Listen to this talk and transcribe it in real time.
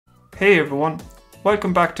Hey everyone,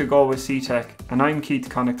 welcome back to Galway CTech, and I'm Keith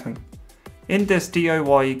Connaughton. In this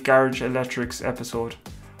DIY Garage Electrics episode,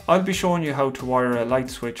 I'll be showing you how to wire a light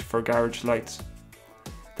switch for garage lights.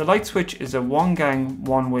 The light switch is a one-gang,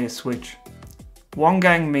 one-way switch. One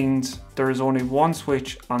gang means there is only one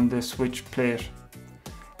switch on the switch plate,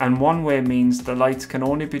 and one way means the lights can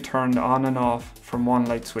only be turned on and off from one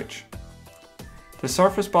light switch. The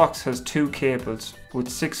Surface Box has two cables with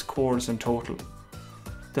 6 cores in total.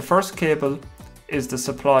 The first cable is the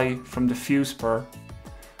supply from the fuse spur,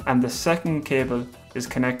 and the second cable is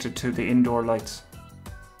connected to the indoor lights.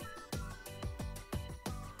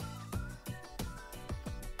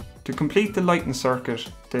 To complete the lighting circuit,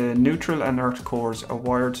 the neutral and earth cores are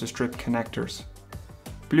wired to strip connectors.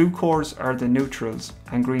 Blue cores are the neutrals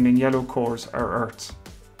and green and yellow cores are earths.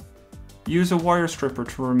 Use a wire stripper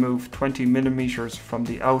to remove 20 mm from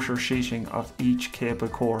the outer sheeting of each cable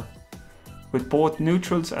core, with both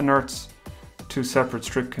neutrals and earths to separate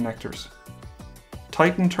strip connectors.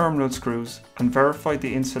 Tighten terminal screws and verify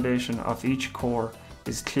the insulation of each core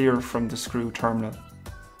is clear from the screw terminal.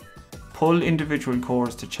 Pull individual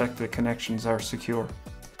cores to check the connections are secure.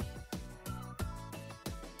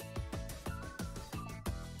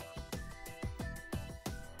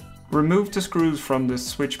 Remove the screws from the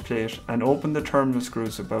switch plate and open the terminal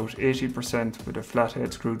screws about 80% with a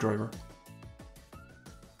flathead screwdriver.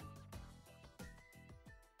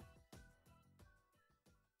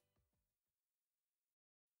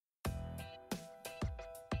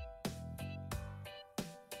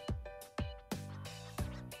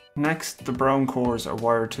 Next, the brown cores are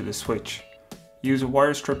wired to the switch. Use a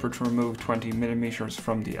wire stripper to remove 20 mm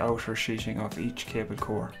from the outer sheeting of each cable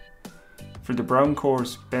core. For the brown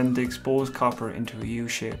cores, bend the exposed copper into a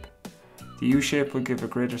U-shape. The U-shape will give a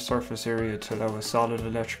greater surface area to allow a solid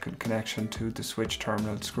electrical connection to the switch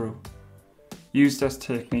terminal screw. Use this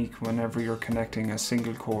technique whenever you're connecting a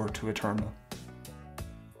single core to a terminal.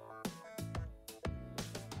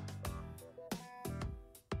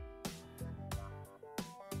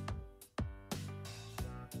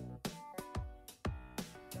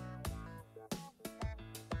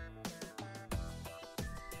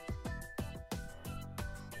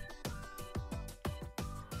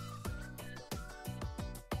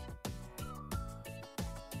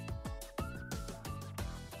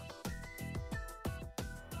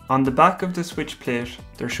 On the back of the switch plate,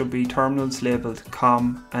 there should be terminals labelled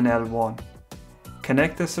COM and L1.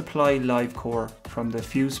 Connect the supply live core from the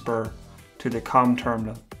fuse spur to the COM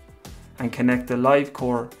terminal, and connect the live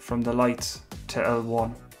core from the lights to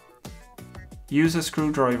L1. Use a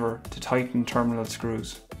screwdriver to tighten terminal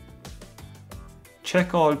screws.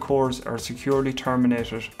 Check all cores are securely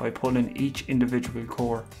terminated by pulling each individual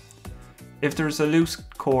core. If there is a loose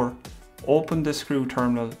core, open the screw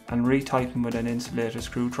terminal and retighten with an insulated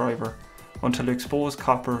screwdriver until exposed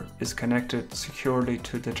copper is connected securely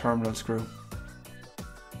to the terminal screw.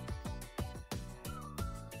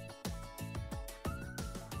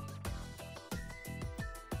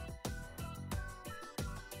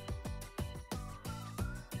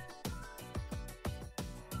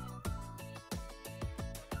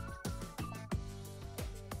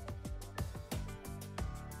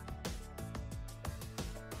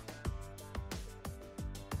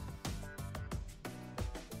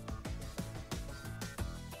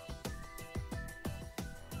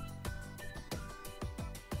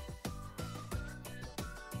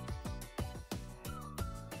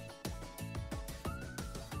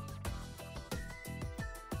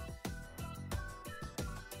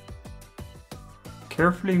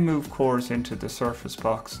 Carefully move cores into the Surface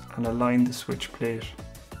Box and align the switch plate.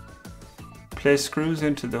 Place screws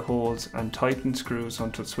into the holes and tighten screws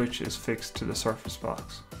until switch is fixed to the Surface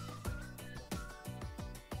Box.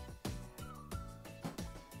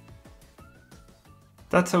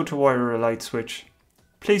 That's how to wire a light switch.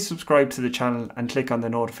 Please subscribe to the channel and click on the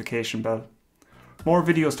notification bell. More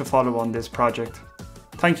videos to follow on this project.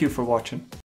 Thank you for watching.